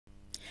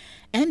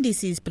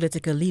NDC's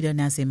political leader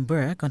Nazim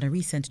Burke, on a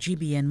recent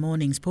GBN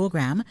Mornings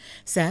program,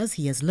 says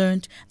he has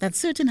learnt that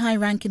certain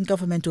high-ranking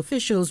government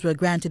officials were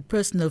granted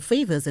personal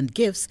favours and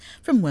gifts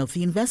from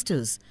wealthy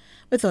investors.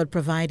 Without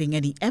providing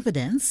any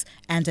evidence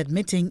and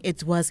admitting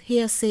it was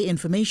hearsay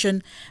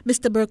information,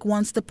 Mr. Burke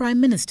wants the Prime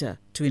Minister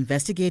to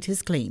investigate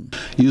his claim.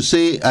 You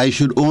say I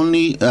should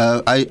only,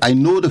 I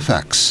know the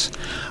facts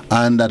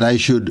and that I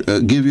should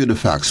give you the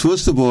facts.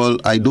 First of all,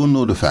 I don't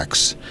know the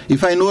facts.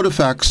 If I know the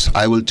facts,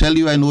 I will tell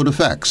you I know the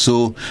facts.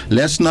 So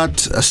let's not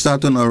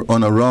start on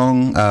a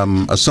wrong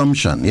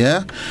assumption,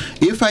 yeah?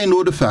 If I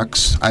know the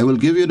facts, I will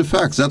give you the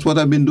facts. That's what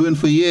I've been doing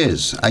for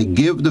years. I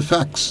give the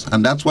facts,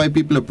 and that's why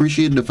people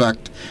appreciate the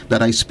fact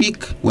that I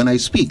speak when I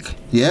speak,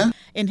 yeah?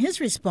 In his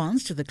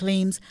response to the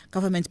claims,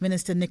 Government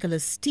Minister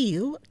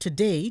Steele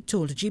today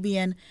told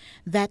GBN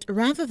that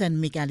rather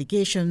than make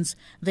allegations,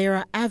 there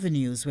are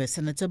avenues where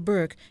Senator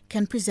Burke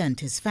can present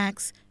his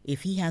facts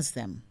if he has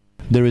them.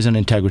 There is an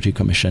integrity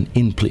commission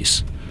in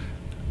place.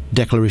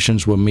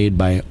 Declarations were made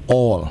by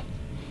all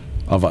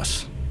of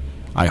us.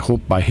 I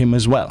hope by him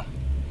as well.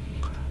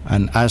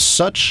 And as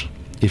such,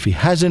 if he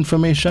has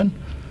information,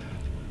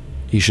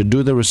 he should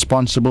do the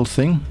responsible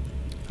thing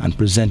and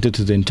present it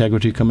to the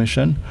Integrity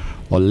Commission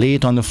or lay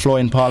it on the floor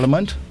in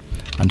Parliament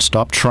and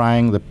stop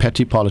trying the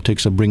petty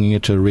politics of bringing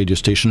it to a radio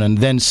station and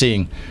then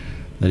saying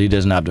that he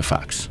doesn't have the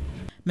facts.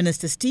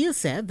 Minister Steele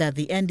said that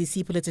the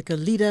NDC political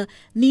leader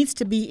needs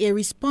to be a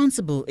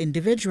responsible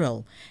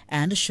individual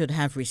and should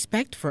have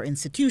respect for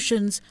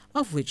institutions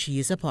of which he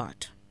is a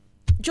part.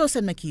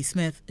 Joseph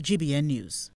McKee-Smith, GBN News.